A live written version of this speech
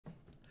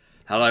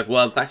Hello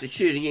everyone, thanks for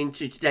tuning in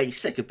to today's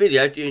second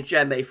video, doing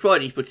JMA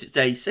Friday for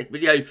today's second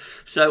video.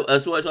 So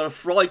as always on a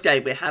Friday,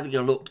 we're having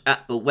a look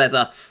at the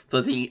weather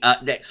for the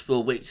next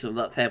 4 weeks of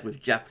the month ahead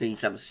with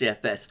Japanese and the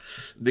CFS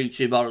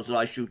V2 models, and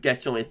I shall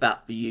get on with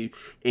that for you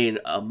in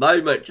a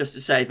moment. Just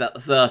to say that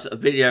the first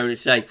video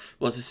is saying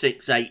was a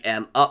 6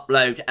 AM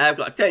upload, and I've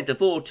got a 10 to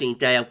 14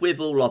 day with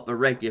all of the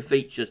regular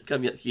features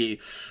coming up for you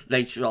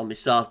later on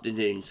this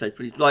afternoon. So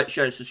please like,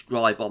 share and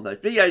subscribe on those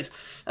videos,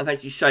 and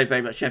thank you so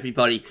very much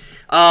everybody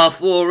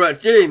for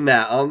doing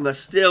that. I'm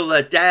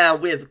still down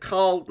with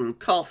cold and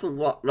cough and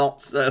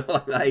whatnot, so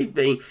I may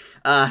be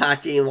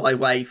hacking my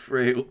way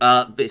through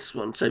this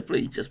one, so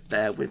please just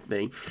bear with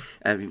me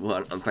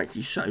everyone, and thank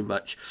you so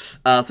much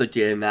for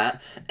doing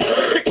that.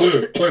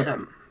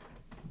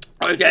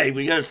 Okay,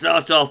 we're going to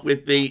start off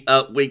with the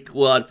week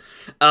 1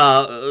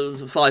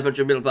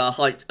 500 millibar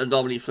height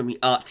anomaly from the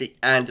Arctic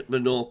and the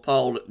North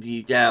Pole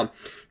view down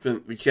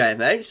from the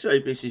JMA. So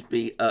this is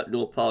the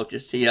North Pole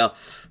just here,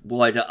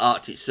 wider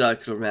Arctic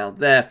circle around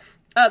there.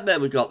 And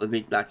then we've got the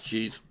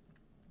mid-latitudes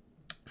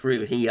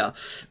through here.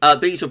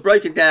 These are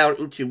broken down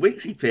into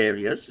weekly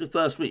periods. The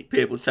first week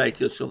period will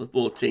take us from the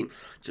 14th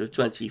to the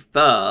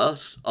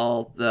 21st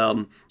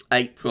of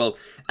April,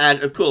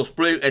 and of course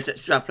blue is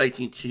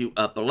extrapolating to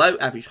below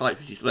average height,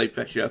 which is low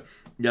pressure,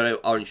 yellow,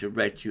 orange and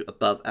red to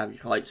above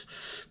average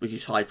heights, which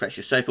is high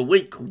pressure. So for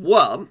week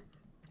 1,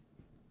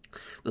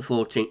 the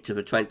 14th to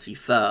the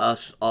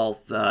 21st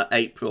of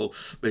April,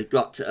 we've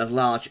got a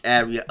large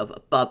area of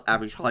above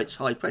average heights,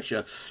 high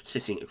pressure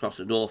sitting across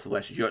the north and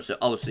west of Europe. So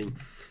obviously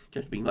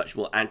going to be much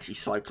more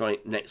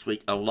anti-cyclonic next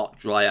week, a lot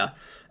drier,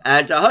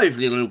 and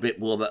hopefully a little bit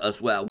warmer as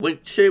well.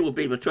 Week 2 will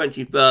be the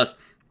 21st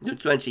the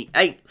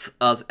 28th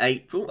of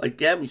April.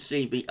 Again, we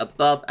see the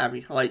above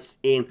average heights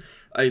in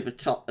over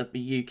top of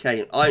the UK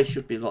and Ireland.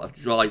 Should be a lot of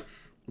dry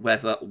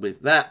weather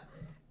with that.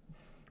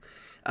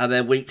 And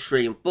then weeks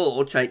 3 and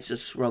 4 takes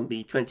us from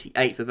the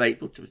 28th of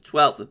April to the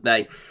 12th of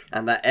May,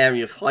 and that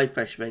area of high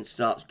pressure then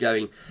starts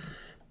going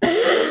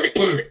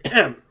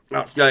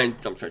starts going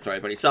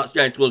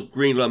towards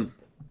Greenland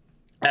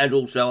and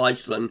also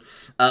Iceland,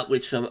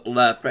 with some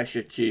low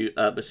pressure to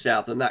the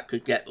south, and that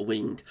could get the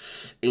wind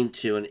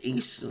into an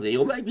easterly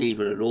or maybe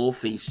even a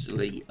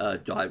northeasterly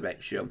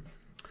direction.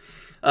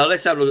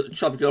 Let's have a look at the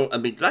tropical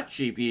and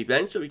mid-latitude view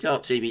then. So we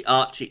can't see the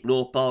Arctic,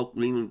 North Pole,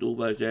 Greenland, all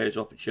those areas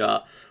off the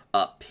chart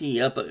up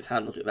here, but we've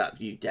had a look at that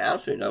view down,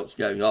 so you know what's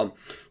going on.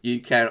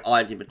 UK and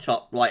Ireland in the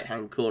top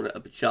right-hand corner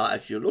of the chart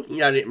as you're looking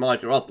at it.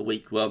 Might are up the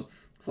week 1.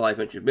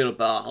 500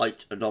 millibar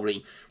height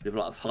anomaly with a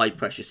lot of high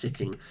pressure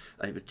sitting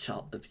over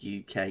top of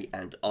UK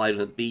and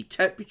Ireland. The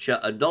temperature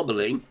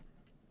anomaly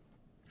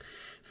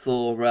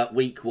for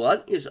week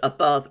 1 is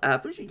above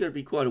average. It's going to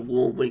be quite a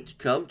warm week to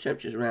come.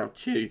 Temperatures around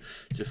 2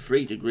 to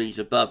 3 degrees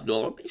above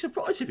normal. I'd be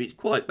surprised if it's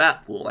quite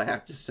that warm, I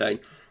have to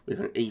say, with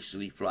an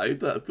easterly flow,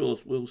 but of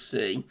course we'll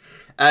see.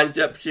 And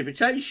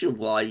precipitation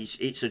wise,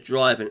 it's a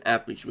drier than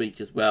average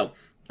week as well,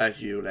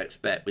 as you would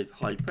expect, with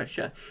high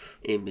pressure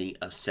in the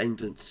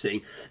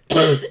ascendancy.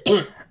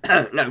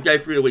 Now we go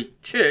through the week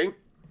 2,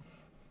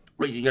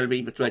 which is going to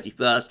be the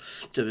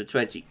 21st to the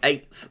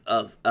 28th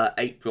of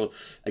April,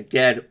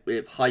 again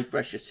with high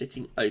pressure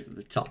sitting over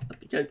the top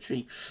of the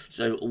country.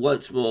 So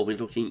once more we're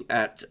looking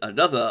at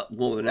another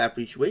warmer than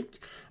average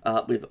week,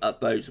 with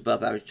those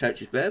above average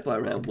temperatures there by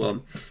around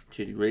 1-2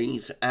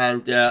 degrees,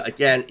 and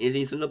again it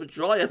is another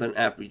drier than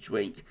average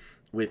week,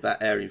 with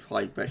that area of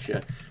high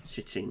pressure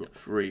sitting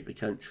through the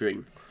country.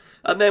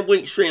 And then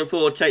weeks 3 and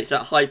 4 takes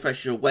that high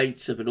pressure away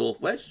to the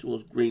northwest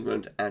towards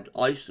Greenland and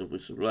Iceland,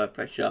 with some lower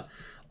pressure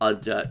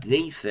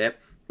underneath it.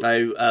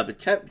 So the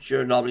temperature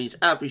anomalies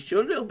average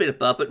to a little bit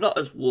above, but not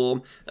as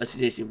warm as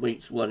it is in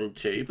weeks 1 and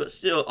 2, but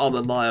still on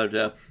the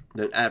milder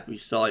than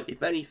average side,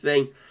 if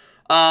anything.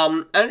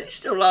 And it's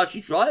still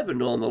largely drier than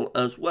normal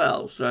as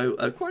well,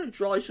 so quite a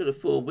dry sort of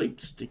 4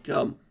 weeks to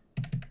come.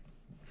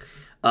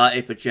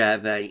 If a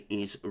JMA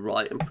is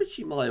right, and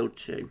pretty mild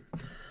too.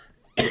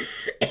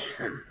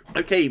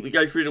 Okay, we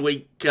go through the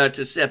week to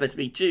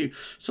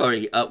CFSV2,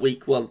 sorry,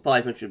 week 1,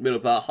 500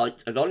 millibar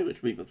height anomaly,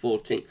 which will be the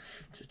 14th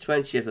to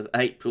 20th of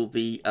April.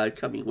 The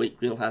coming week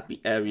we'll have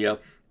the area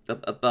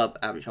of above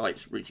average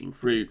heights reaching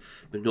through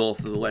the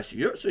north and the west of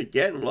Europe. So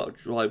again, a lot of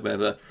dry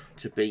weather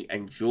to be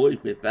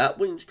enjoyed with that.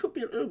 Winds could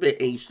be a little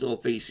bit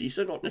east-northeasterly,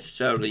 so not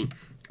necessarily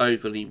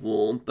overly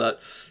warm,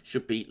 but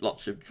should be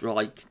lots of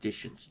dry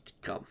conditions to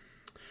come.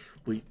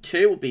 Week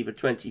 2 will be the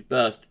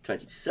 21st to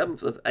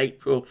 27th of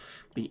April.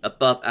 The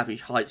above average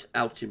heights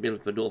out in the middle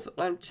of the North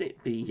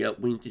Atlantic. The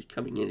wind is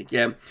coming in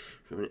again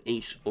from an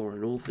east or a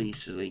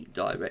northeasterly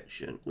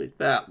direction. With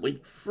that,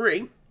 week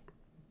 3,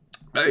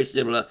 very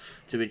similar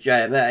to the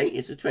JMA,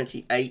 is the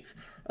 28th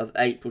of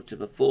April to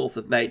the 4th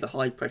of May. The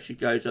high pressure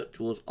goes up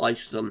towards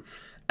Iceland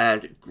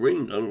and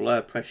Greenland.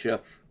 Low pressure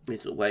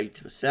is away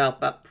to the south.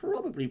 That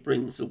probably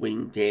brings the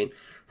wind in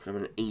from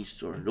an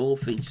east or a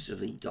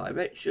northeasterly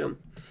direction.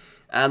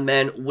 And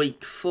then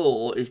week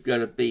 4 is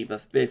going to be the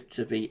 5th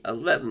to the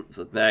 11th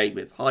of May,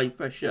 with high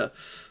pressure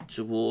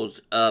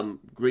towards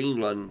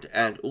Greenland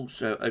and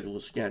also over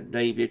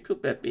Scandinavia.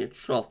 Could there be a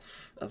trough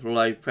of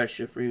low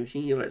pressure through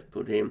here? Let's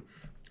put in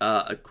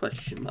a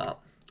question mark.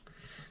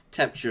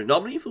 Temperature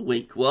anomaly for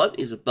week 1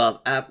 is above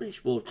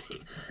average,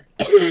 14th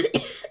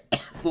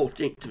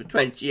to the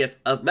 20th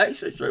of May.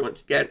 So sorry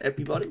once again,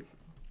 everybody.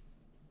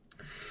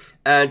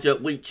 And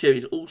week 2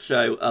 is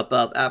also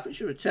above average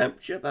of a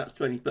temperature, about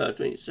 23rd,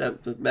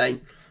 27th of May,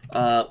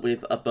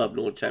 with above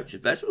normal temperature.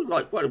 That's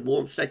like quite a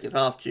warm second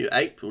half to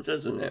April,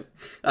 doesn't it?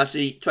 That's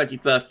the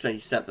 21st,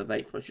 27th of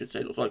April, I should say.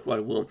 It looks like quite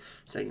a warm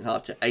second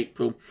half to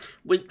April.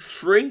 Week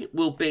 3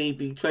 will be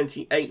the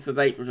 28th of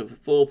April to the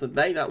 4th of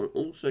May. That one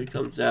also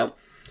comes out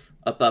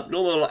above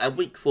normal. And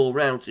week 4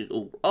 rounds it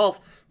all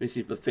off. This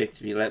is the 5th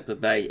to the 11th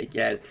of May,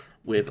 again,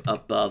 with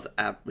above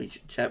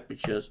average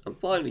temperatures. And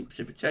finally,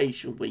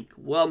 precipitation week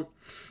 1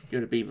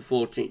 going to be the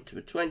 14th to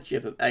the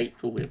 20th of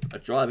April with a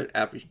dry and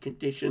average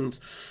conditions.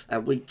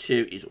 And week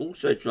 2 is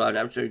also dry and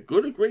average. So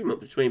good agreement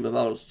between the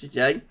models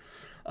today.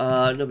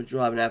 Another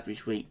dry and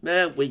average week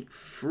there. Week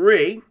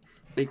 3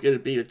 is going to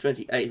be the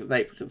 28th of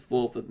April to the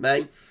 4th of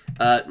May.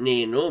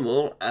 Near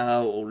normal,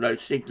 or no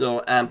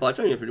signal. And by the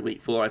time you go through the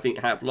week 4, I think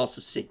have lost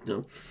a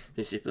signal.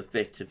 This is the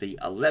 5th to the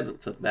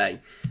 11th of May.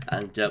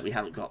 And we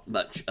haven't got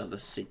much of a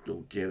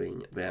signal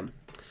doing them.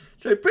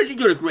 So pretty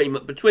good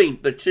agreement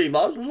between the two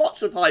models.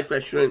 Lots of high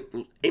pressure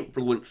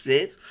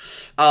influences.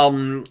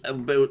 With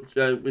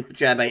the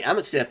JMA and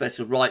the CFS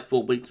are right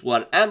for weeks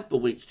 1 and for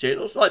weeks 2. It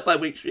looks like by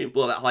weeks 3 and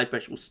 4 that high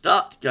pressure will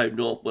start to go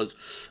northwards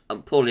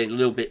and pull in a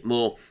little bit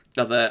more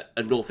of a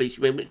northeast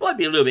wind, which might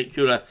be a little bit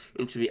cooler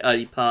into the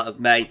early part of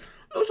May.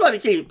 Looks like we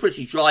keep it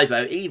pretty dry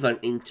though, even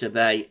into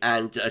May,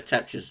 and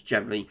temperatures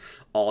generally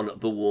on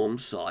the warm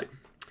side.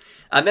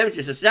 And maybe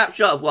just a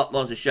snapshot of what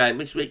models are showing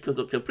this week could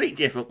look completely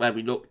different when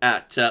we look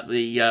at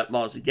the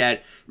models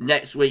again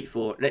next week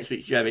for next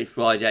week's JMA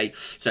Friday.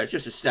 So it's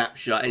just a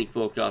snapshot. Any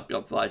forecast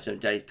beyond 5-7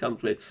 days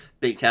comes with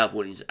big health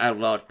warnings and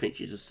large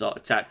pinches of start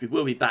attached. We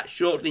will be back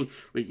shortly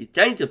with your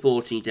 10 to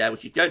 14 day,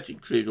 which is going to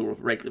include all of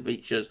the regular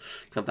features.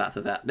 Come back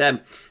for that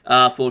then.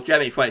 For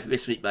JMA Friday for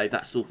this week, though,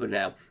 that's all for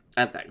now.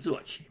 And thanks for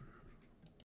watching.